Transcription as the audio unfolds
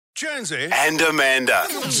Jonesy and Amanda.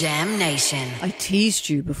 Jam Nation. I teased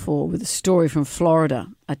you before with a story from Florida.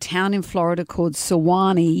 A town in Florida called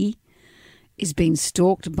Sewanee is being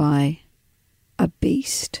stalked by a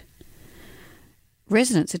beast.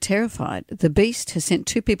 Residents are terrified. The beast has sent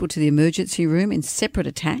 2 people to the emergency room in separate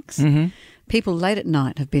attacks. Mm-hmm. People late at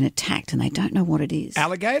night have been attacked and they don't know what it is.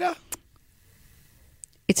 Alligator?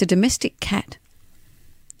 It's a domestic cat.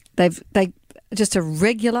 They just a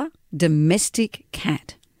regular domestic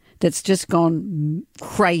cat that's just gone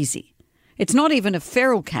crazy. It's not even a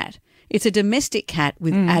feral cat. It's a domestic cat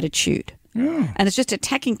with attitude. Yeah. And it's just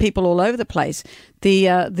attacking people all over the place.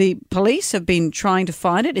 The police have been trying to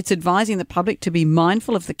find it. It's advising the public to be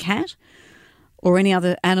mindful of the cat or any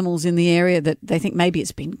other animals in the area that they think maybe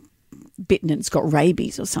it's been bitten and it's got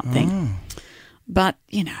rabies or something. But,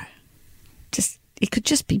 you know, it could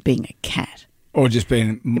just be being a cat. Or just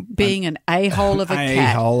being an a-hole of a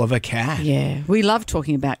cat. A-hole of a cat. Yeah. We love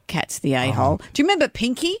talking about cats, the a-hole. Do you remember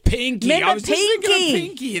Pinky? Pinky. Remember I was just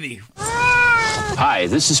thinking of Pinky. Hi,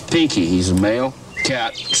 this is Pinky. He's a male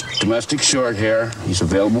cat, domestic short hair. He's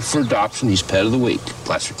available for adoption. He's pet of the week,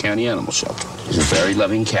 Placer County Animal Shelter. He's a very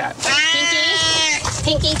loving cat.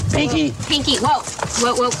 Pinky. Pinky. Pinky.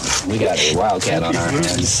 Whoa. We got a wild cat on our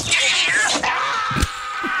hands.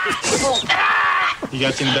 You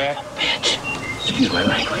got him back? Excuse my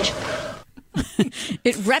language.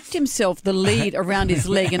 It wrapped himself, the lead, around his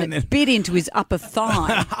leg and it bit into his upper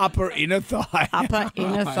thigh. Upper inner thigh. Upper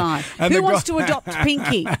inner thigh. And Who wants to adopt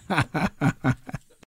Pinky?